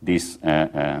sell these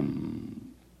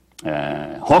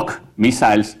Hawk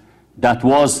missiles. That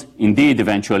was indeed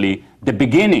eventually the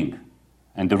beginning,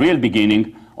 and the real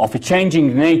beginning, of a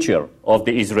changing nature of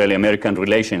the Israeli-American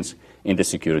relations in the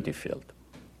security field.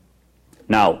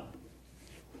 Now,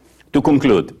 to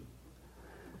conclude,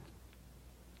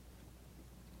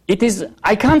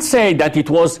 I can't say that it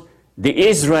was the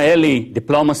Israeli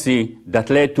diplomacy that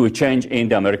led to a change in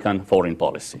the American foreign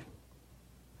policy.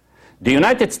 The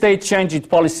United States changed its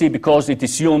policy because it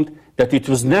assumed that it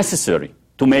was necessary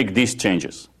to make these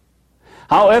changes.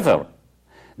 However,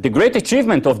 the great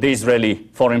achievement of the Israeli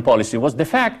foreign policy was the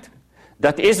fact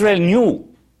that Israel knew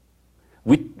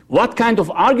with what kind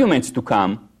of arguments to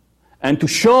come and to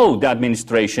show the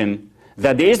administration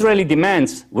that the Israeli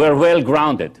demands were well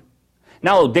grounded.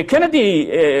 Now,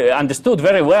 Kennedy understood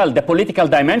very well the political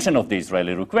dimension of the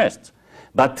Israeli requests,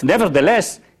 but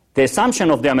nevertheless, the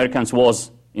assumption of the Americans was,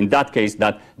 in that case,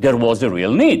 that there was a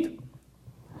real need.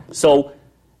 So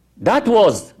that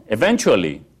was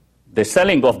eventually, the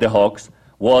selling of the Hawks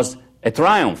was a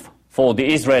triumph for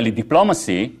the Israeli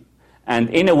diplomacy, and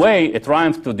in a way, a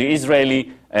triumph to the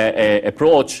Israeli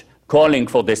approach calling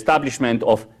for the establishment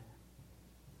of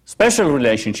special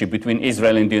relationship between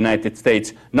Israel and the United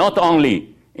States, not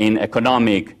only in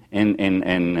economic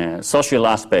and social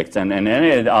aspects and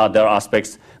any other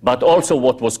aspects, but also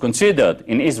what was considered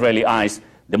in Israeli eyes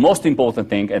the most important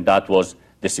thing, and that was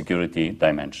the security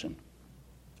dimension.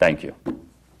 Thank you.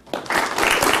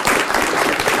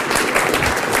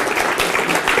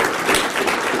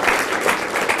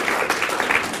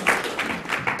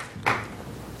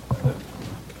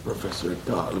 Professor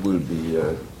Tal will be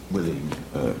willing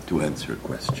to answer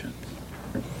questions.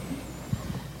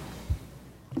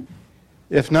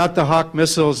 If not the Hawk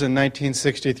missiles in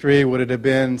 1963, would it have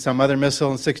been some other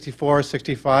missile in 64,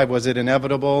 65? Was it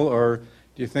inevitable, or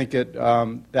do you think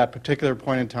that particular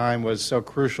point in time was so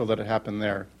crucial that it happened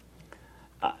there?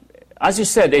 As you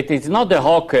said, it is not the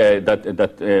Hawk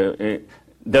there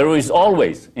is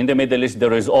always, in the Middle East,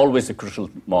 there is always a crucial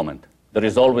moment. There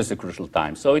is always a crucial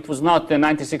time. So it was not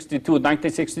 1962,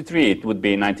 1963, it would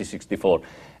be 1964.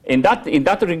 In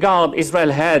that regard,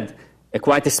 Israel had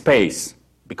quite a space,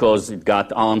 because it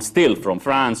got arms still from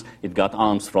France, it got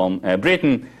arms from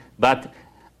Britain. But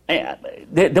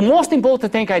the most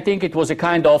important thing, I think, it was a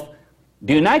kind of,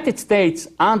 the United States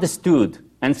understood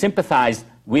and sympathized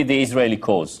with the Israeli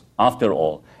cause, after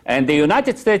all. And the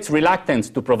United States' reluctance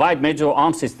to provide major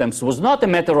arms systems was not a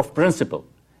matter of principle.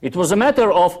 It was a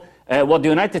matter of what the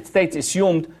United States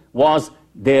assumed was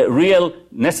the real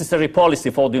necessary policy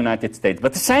for the United States.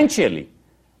 But essentially,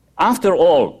 after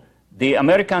all, the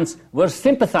Americans were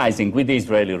sympathizing with the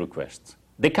Israeli requests.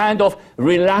 They kind of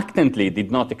reluctantly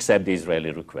did not accept the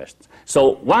Israeli requests.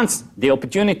 So once the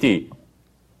opportunity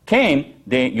came,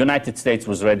 the United States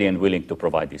was ready and willing to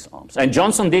provide these arms. And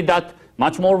Johnson did that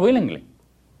much more willingly.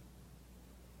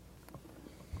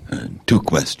 Two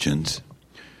questions.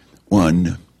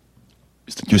 One,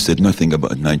 you said nothing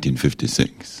about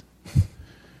 1956.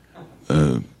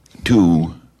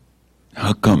 Two,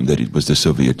 how come that it was the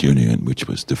Soviet Union which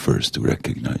was the first to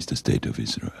recognize the state of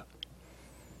Israel?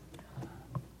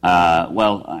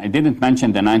 Well, I didn't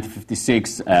mention the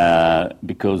 1956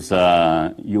 because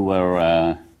you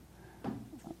were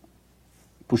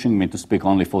pushing me to speak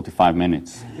only 45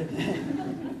 minutes.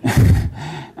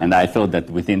 And I thought that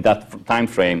within that time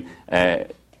frame,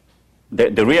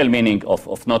 the real meaning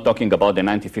of not talking about the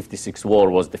 1956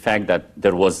 war was the fact that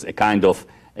there was a kind of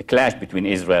a clash between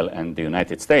Israel and the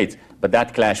United States, but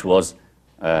that clash was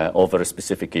over a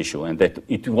specific issue, and that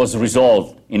it was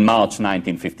resolved in March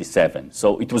 1957.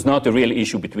 So it was not a real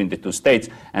issue between the two states,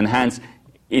 and hence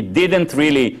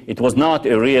it was not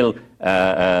a real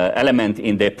element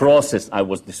in the process I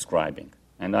was describing.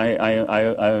 And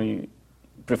I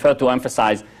prefer to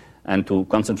emphasize and to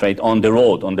concentrate on the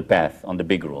road, on the path, on the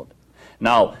big road.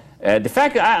 Now,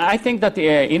 I think that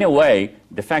in a way,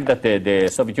 the fact that the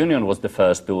Soviet Union was the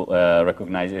first to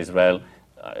recognize Israel,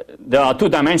 there are two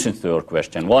dimensions to your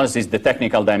question. One is the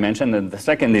technical dimension, and the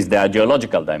second is the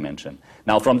ideological dimension.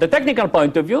 Now, from the technical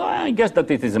point of view, I guess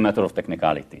that it is a matter of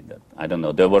technicality. That, I don't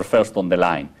know, they were first on the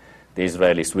line. The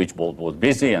Israeli switchboard was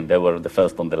busy, and they were the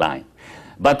first on the line.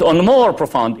 But on a more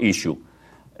profound issue,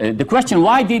 the question,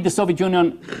 why did the Soviet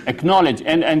Union acknowledge,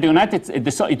 and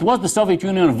it was the Soviet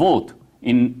Union vote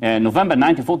in November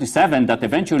 1947 that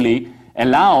eventually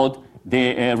allowed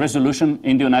the resolution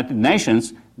in the United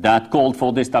Nations that called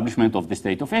for the establishment of the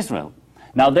State of Israel.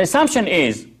 Now, the assumption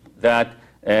is that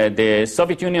the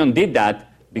Soviet Union did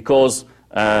that because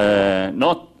first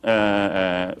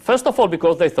of all,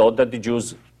 because they thought that the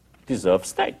Jews deserve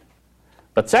state.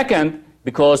 But second,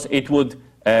 because it would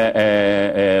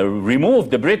remove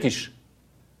the British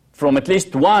from at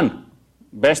least one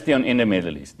bastion in the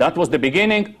Middle East. That was the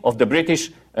beginning of the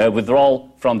British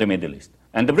withdrawal from the Middle East.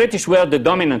 And the British were the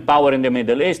dominant power in the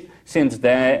Middle East since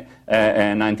the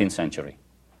 19th century.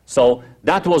 So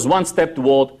that was one step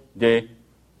toward the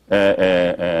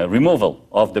removal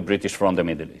of the British from the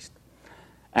Middle East.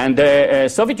 And the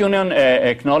Soviet Union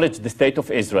acknowledged the State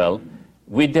of Israel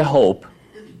with the hope,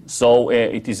 so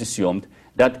it is assumed,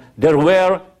 that there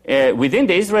were, within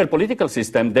the Israel political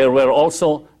system, there were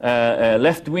also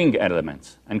left-wing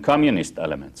elements and communist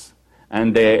elements.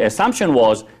 And the assumption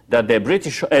was that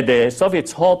the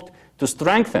Soviets hoped to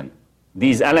strengthen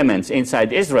these elements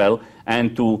inside Israel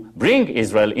and to bring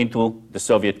Israel into the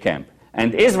Soviet camp.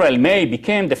 And Israel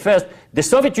became the first. The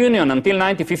Soviet Union until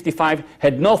 1955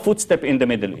 had no footstep in the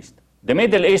Middle East. The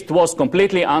Middle East was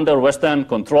completely under Western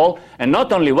control, and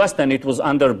not only Western, it was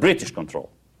under British control.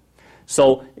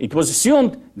 So it was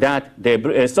assumed that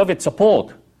the Soviet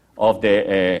support of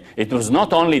it was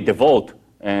not only the vote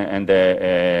and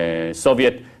the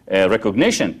Soviet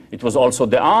recognition, it was also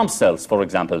the arms sales, for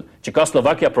example.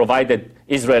 Czechoslovakia provided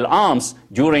Israel arms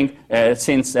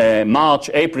since March,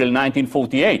 April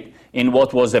 1948, in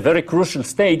what was a very crucial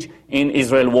stage in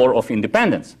Israel War of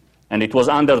Independence. And it was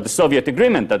under the Soviet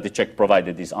agreement that the Czech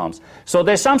provided these arms. So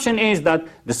the assumption is that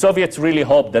the Soviets really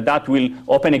hope that that will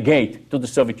open a gate to the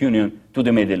Soviet Union to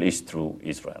the Middle East through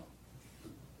Israel.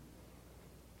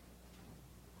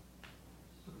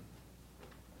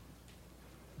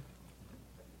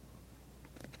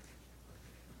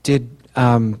 Did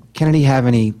Kennedy have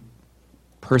any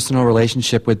personal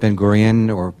relationship with Ben-Gurion,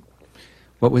 or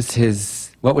what was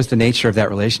the nature of that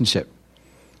relationship?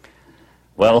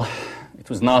 Well, it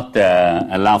was not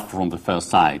a love from the first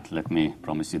sight, let me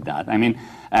promise you that. I mean,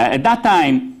 at that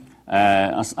time,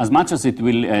 as much as it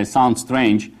will sound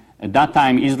strange, at that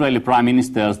time Israeli prime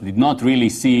ministers did not really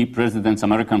see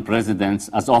American presidents,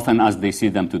 as often as they see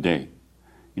them today.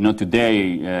 You know,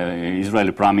 today,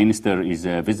 Israeli prime minister is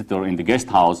a visitor in the guest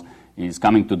house. He's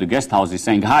coming to the guest house, he's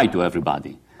saying hi to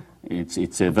everybody.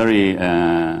 It's a very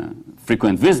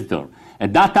frequent visitor.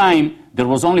 At that time, there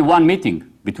was only one meeting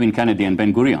between Kennedy and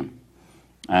Ben-Gurion.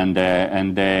 And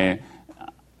as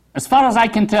far as I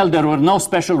can tell, there were no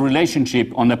special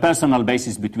relationship on a personal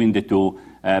basis between the two.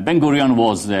 Ben-Gurion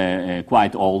was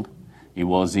quite old. He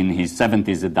was in his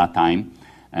 70s at that time,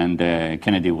 and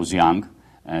Kennedy was young.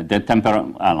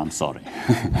 I'm sorry.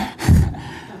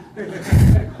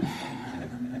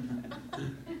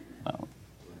 Well,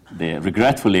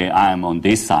 regretfully, I am on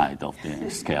this side of the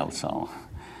scale.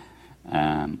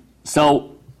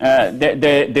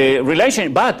 The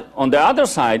relation, but on the other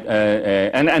side,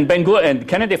 and Ben-Gurion and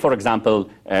Kennedy, for example,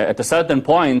 at a certain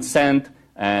point sent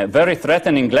very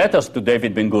threatening letters to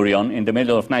David Ben-Gurion in the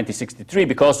middle of 1963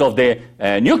 because of the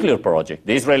nuclear project,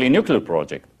 the Israeli nuclear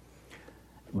project.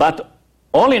 But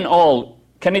all in all,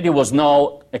 Kennedy was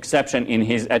no exception in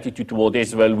his attitude toward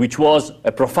Israel, which was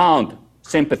a profound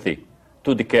sympathy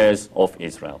to the cause of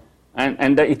Israel.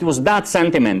 And it was that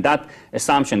sentiment, that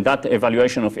assumption, that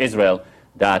evaluation of Israel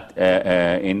that,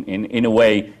 in a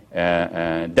way,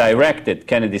 directed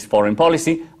Kennedy's foreign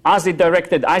policy, as it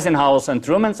directed Eisenhower's and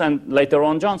Truman's and later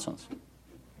on Johnson's.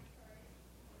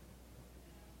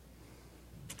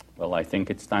 Well, I think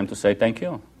it's time to say thank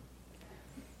you.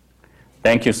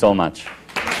 Thank you so much.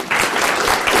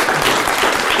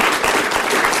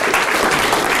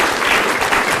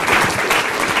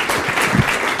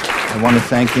 I want to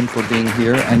thank him for being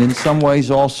here, and in some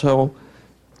ways also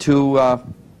to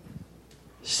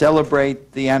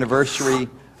celebrate the anniversary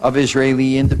of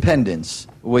Israeli independence,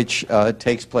 which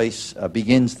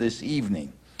begins this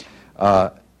evening. I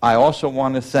also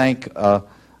want to thank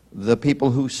the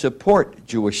people who support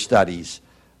Jewish studies,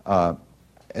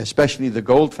 especially the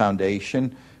Gold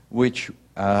Foundation, which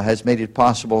has made it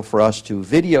possible for us to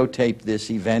videotape this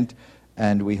event,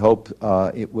 and we hope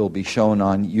it will be shown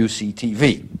on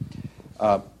UCTV.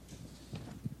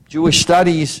 Jewish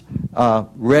Studies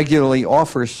regularly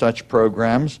offers such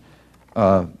programs,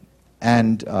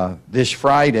 and this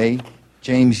Friday,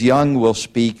 James Young will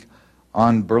speak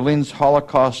on Berlin's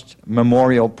Holocaust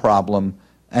Memorial Problem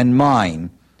and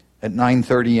Mine at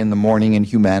 9:30 in the morning in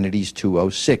Humanities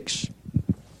 206.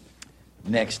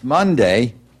 Next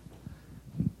Monday,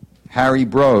 Harry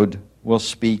Brode will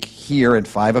speak here at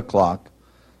 5 o'clock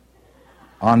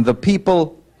on the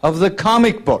people of the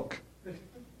comic book.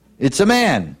 It's a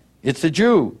man. It's a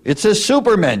Jew. It's a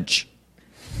supermensch.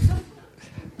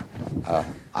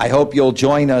 I hope you'll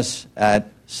join us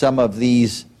at some of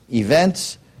these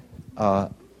events,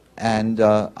 and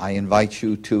I invite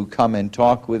you to come and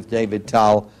talk with David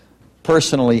Tal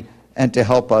personally and to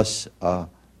help us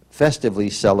festively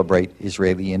celebrate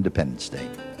Israeli Independence Day.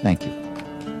 Thank you.